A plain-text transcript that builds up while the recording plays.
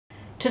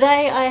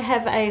Today I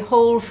have a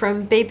haul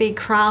from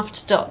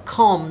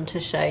Beebeecraft.com to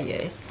show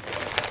you.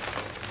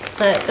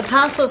 So the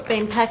parcel's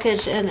been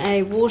packaged in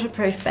a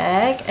waterproof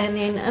bag, and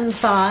then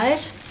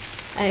inside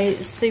a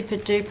super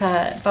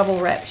duper bubble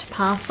wrapped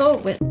parcel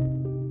with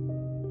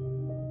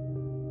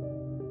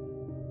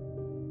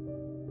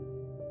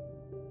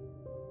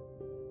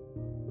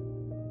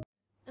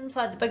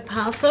inside the big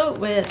parcel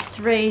with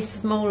 3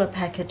 smaller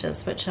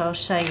packages, which I'll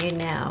show you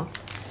now.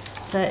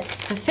 So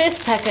the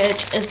first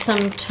package is some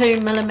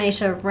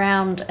 2mm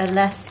round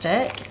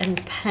elastic in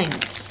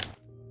pink.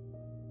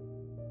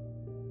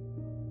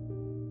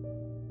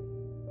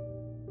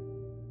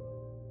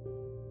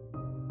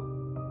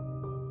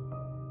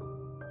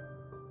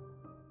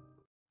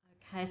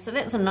 Okay, so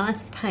that's a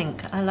nice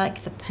pink. I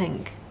like the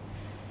pink.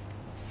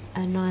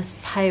 A nice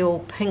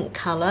pale pink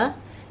colour.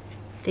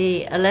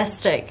 The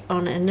elastic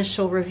on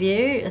initial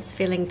review is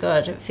feeling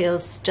good. It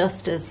feels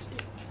just as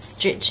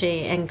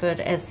stretchy and good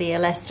as the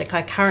elastic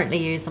I currently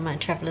use on my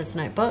traveller's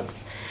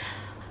notebooks.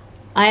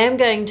 I am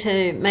going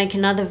to make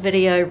another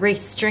video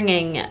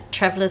restringing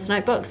traveller's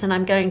notebooks, and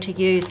I'm going to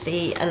use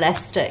the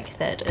elastic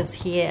that is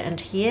here and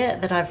here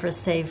that I've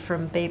received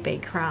from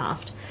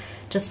Beebeecraft,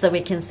 just so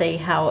we can see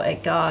how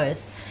it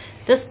goes.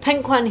 This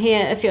pink one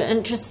here, if you're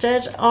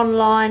interested,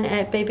 online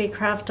at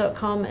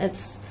beebeecraft.com,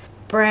 its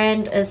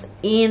brand is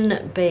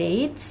N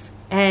Beads,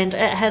 and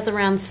it has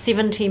around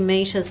 70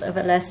 meters of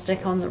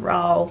elastic on the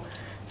roll.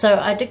 So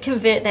I did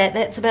convert that.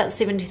 That's about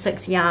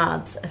 76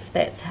 yards if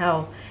that's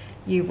how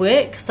you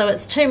work. So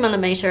it's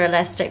 2mm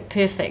elastic,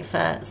 perfect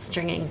for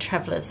stringing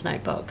traveller's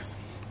notebooks.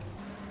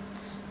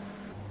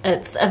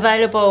 It's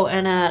available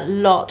in a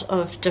lot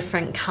of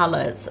different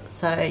colours,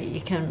 so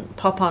you can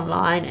pop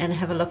online and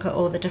have a look at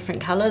all the different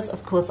colours.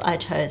 Of course, I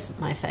chose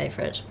my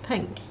favourite,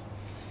 pink.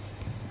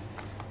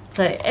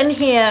 So in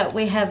here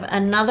we have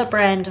another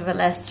brand of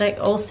elastic,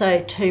 also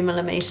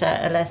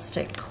 2mm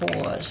elastic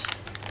cord.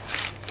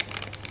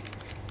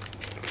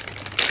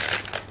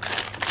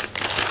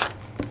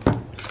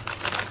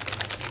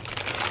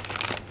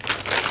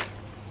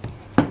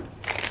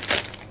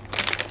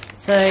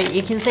 So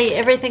you can see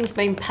everything's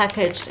been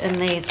packaged in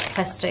these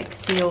plastic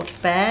sealed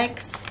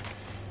bags,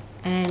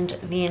 and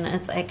then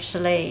it's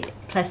actually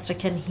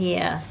plastic in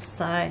here,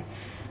 so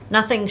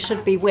nothing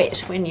should be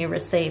wet when you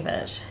receive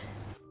it.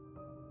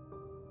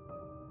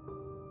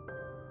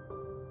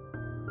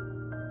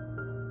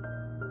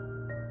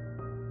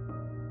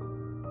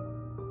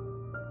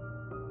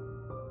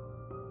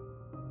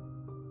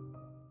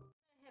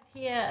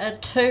 Here are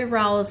 2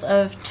 rolls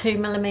of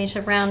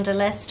 2mm round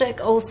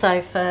elastic,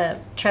 also for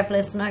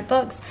traveller's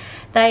notebooks.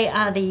 They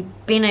are the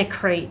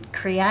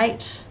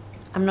Beebeecraft.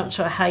 I'm not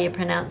sure how you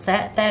pronounce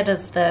that. That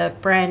is the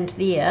brand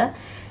there.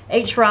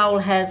 Each roll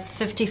has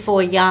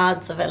 54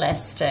 yards of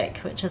elastic,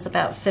 which is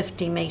about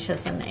 50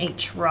 meters in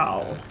each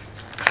roll.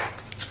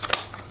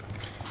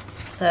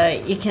 So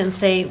you can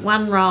see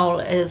one roll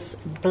is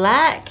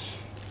black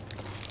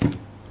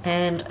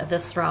and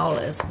this roll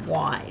is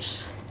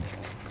white.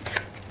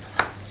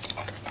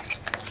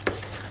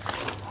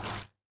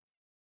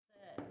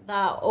 They're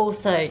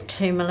also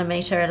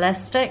 2mm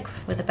elastic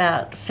with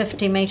about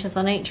 50 meters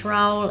on each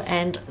roll,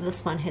 and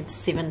this one had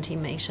 70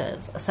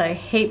 meters. So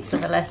heaps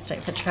of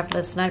elastic for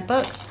traveller's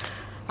notebooks.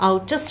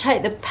 I'll just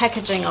take the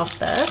packaging off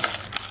this.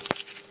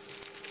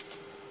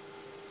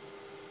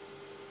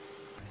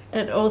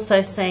 It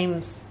also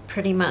seems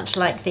pretty much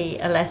like the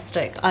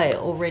elastic I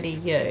already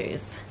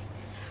use.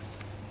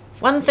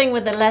 One thing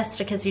with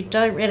elastic is you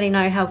don't really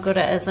know how good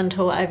it is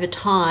until over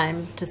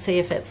time to see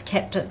if it's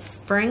kept its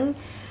spring.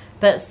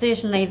 But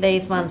certainly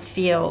these ones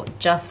feel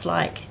just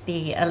like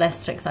the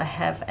elastics I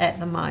have at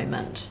the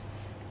moment.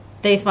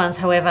 These ones,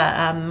 however,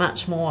 are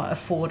much more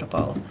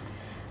affordable.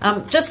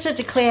 Just to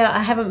declare,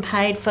 I haven't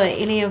paid for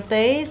any of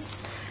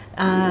these.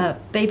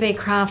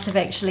 Beebeecraft have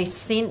actually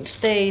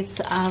sent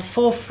these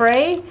for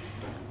free,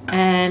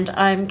 and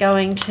I'm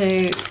going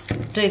to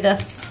do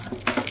this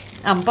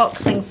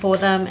unboxing for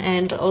them,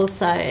 and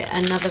also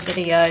another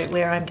video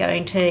where I'm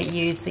going to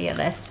use the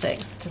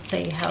elastics to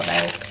see how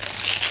they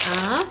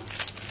are.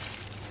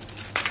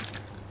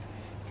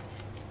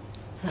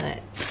 So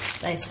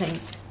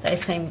they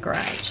seem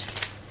great.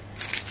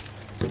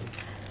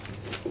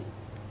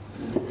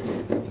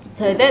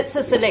 So that's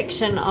a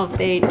selection of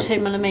the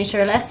 2mm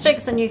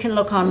elastics, and you can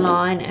look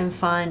online and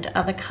find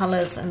other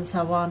colours and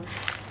so on.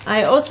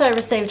 I also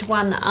received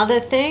one other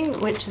thing,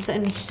 which is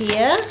in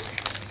here.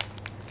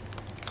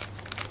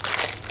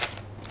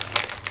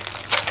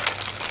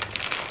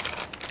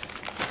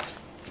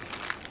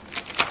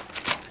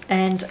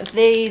 And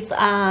these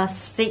are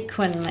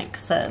sequin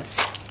mixes.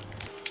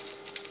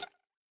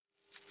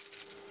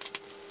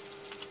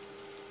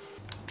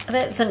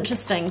 That's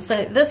interesting.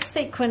 So this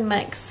sequin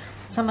mix,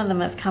 some of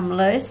them have come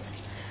loose,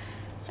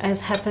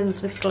 as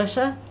happens with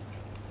glitter.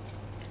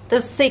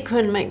 This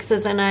sequin mix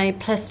is in a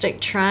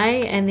plastic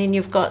tray, and then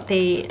you've got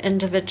the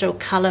individual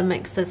colour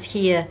mixes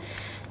here.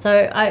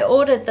 So I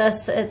ordered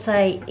this, it's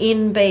a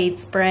N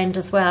Beads brand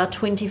as well,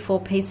 24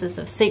 pieces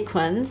of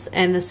sequins,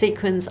 and the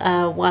sequins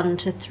are 1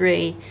 to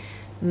 3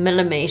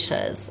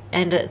 millimeters,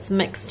 and it's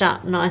mixed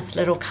up nice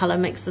little color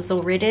mixes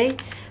already,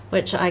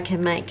 which I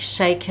can make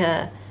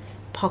shaker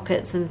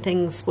pockets and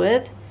things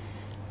with.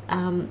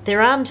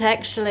 There aren't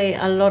actually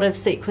a lot of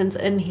sequins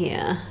in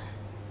here.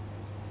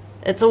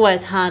 It's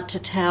always hard to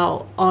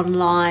tell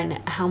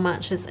online how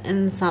much is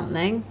in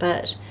something,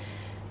 but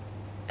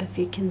if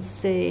you can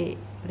see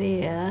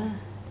there,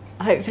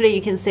 hopefully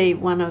you can see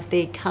one of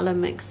the color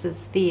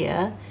mixes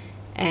there,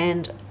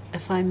 and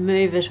if I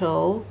move it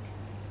all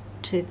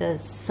to the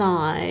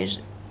side,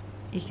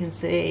 you can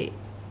see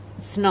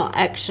it's not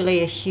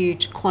actually a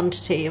huge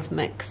quantity of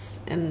mix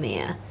in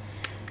there.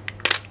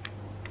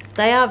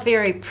 They are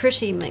very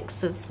pretty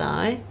mixes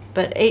though,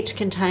 but each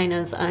container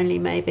is only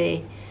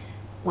maybe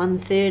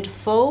 1/3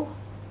 full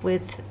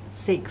with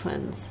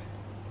sequins,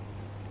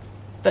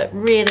 but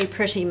really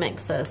pretty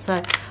mixes.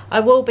 So I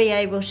will be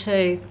able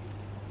to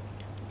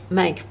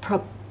make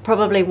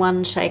probably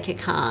one shaker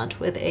card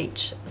with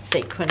each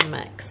sequin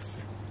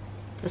mix.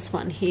 This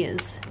one here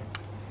is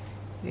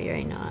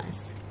very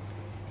nice.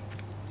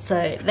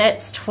 So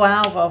that's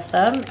 12 of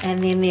them,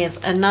 and then there's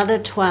another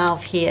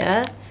 12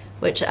 here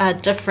which are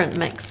different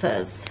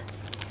mixes.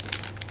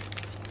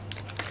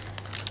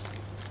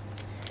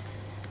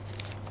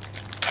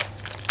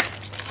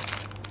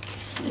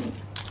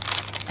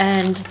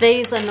 And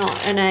these are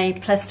not in a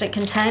plastic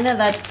container,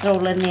 they're just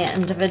all in their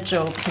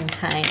individual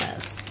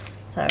containers.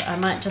 So I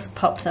might just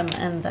pop them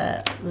in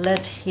the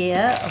lid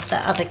here of the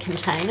other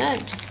container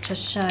just to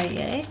show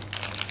you.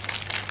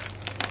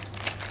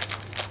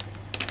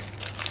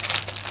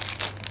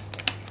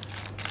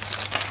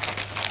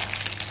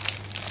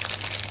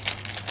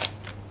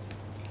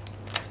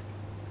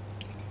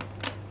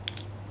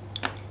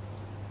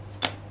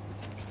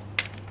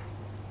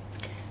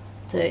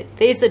 So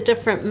these are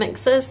different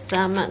mixes,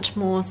 they're much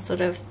more sort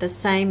of the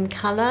same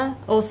colour,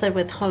 also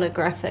with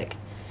holographic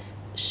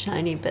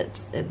shiny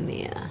bits in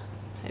there.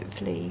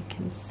 Hopefully you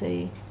can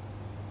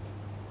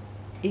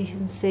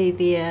see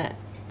there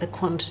the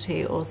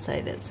quantity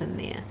also that's in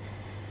there.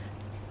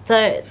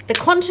 So the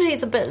quantity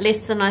is a bit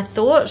less than I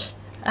thought.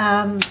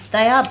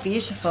 They are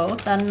beautiful,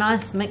 they're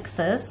nice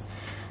mixes,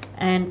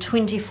 and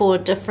 24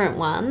 different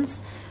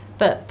ones.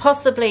 But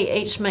possibly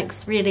each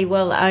mix really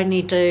will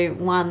only do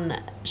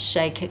one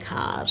shaker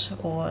card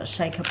or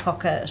shaker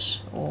pocket,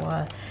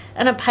 or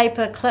in a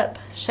paper clip,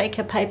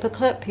 shaker paper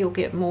clip, you'll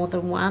get more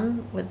than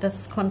one with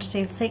this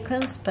quantity of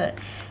sequins, but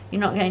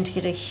you're not going to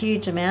get a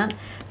huge amount.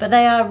 But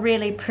they are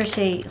really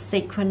pretty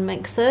sequin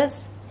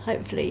mixes.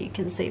 Hopefully you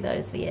can see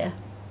those there.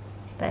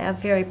 They are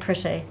very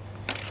pretty.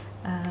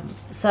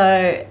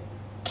 So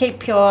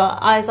keep your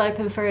eyes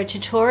open for a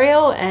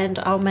tutorial, and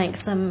I'll make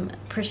some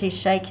pretty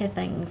shaker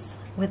things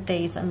with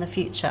these in the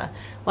future.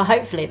 Well,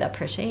 hopefully they're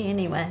pretty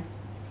anyway.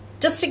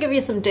 Just to give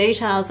you some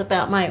details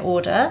about my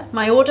order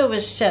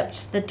was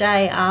shipped the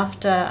day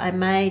after I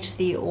made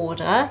the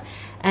order,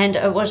 and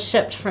it was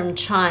shipped from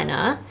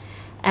China,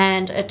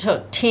 and it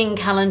took 10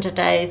 calendar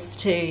days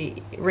to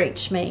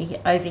reach me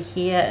over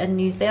here in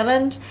New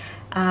Zealand.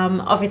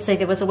 Obviously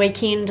there was a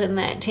weekend in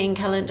that 10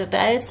 calendar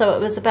days, so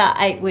it was about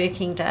 8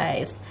 working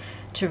days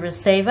to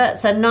receive it.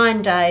 So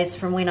 9 days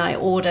from when I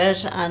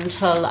ordered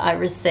until I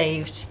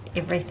received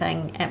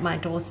everything at my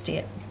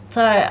doorstep.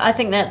 So I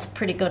think that's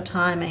pretty good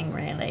timing,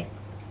 really.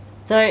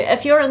 So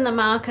if you're in the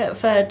market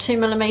for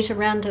 2mm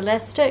round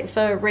elastic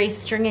for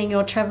restringing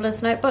your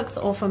traveller's notebooks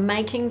or for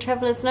making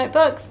traveller's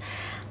notebooks,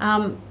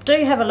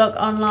 do have a look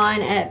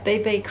online at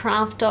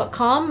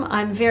beebeecraft.com.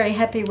 I'm very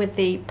happy with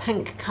the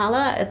pink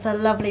colour. It's a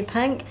lovely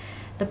pink.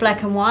 The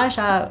black and white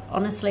are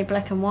honestly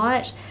black and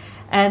white.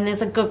 And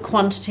there's a good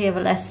quantity of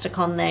elastic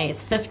on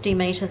these, 50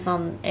 meters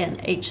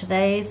in each of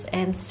these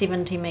and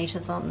 70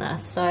 meters on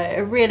this. So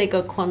a really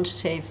good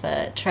quantity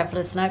for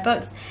traveller's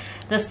notebooks.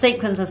 The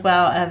sequins as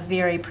well are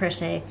very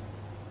pretty.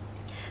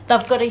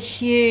 They've got a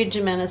huge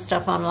amount of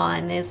stuff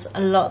online. There's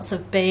lots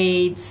of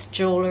beads,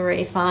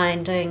 jewellery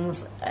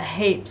findings,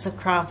 heaps of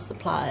craft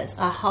supplies,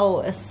 a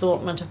whole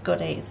assortment of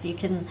goodies. You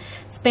can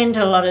spend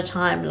a lot of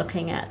time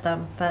looking at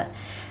them. But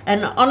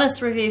an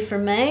honest review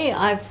from me,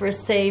 I've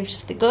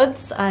received the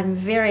goods. I'm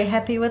very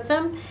happy with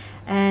them,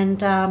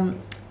 and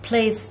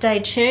please stay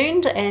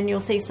tuned and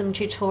you'll see some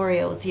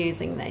tutorials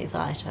using these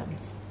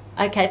items.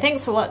 Okay,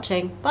 thanks for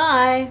watching.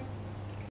 Bye.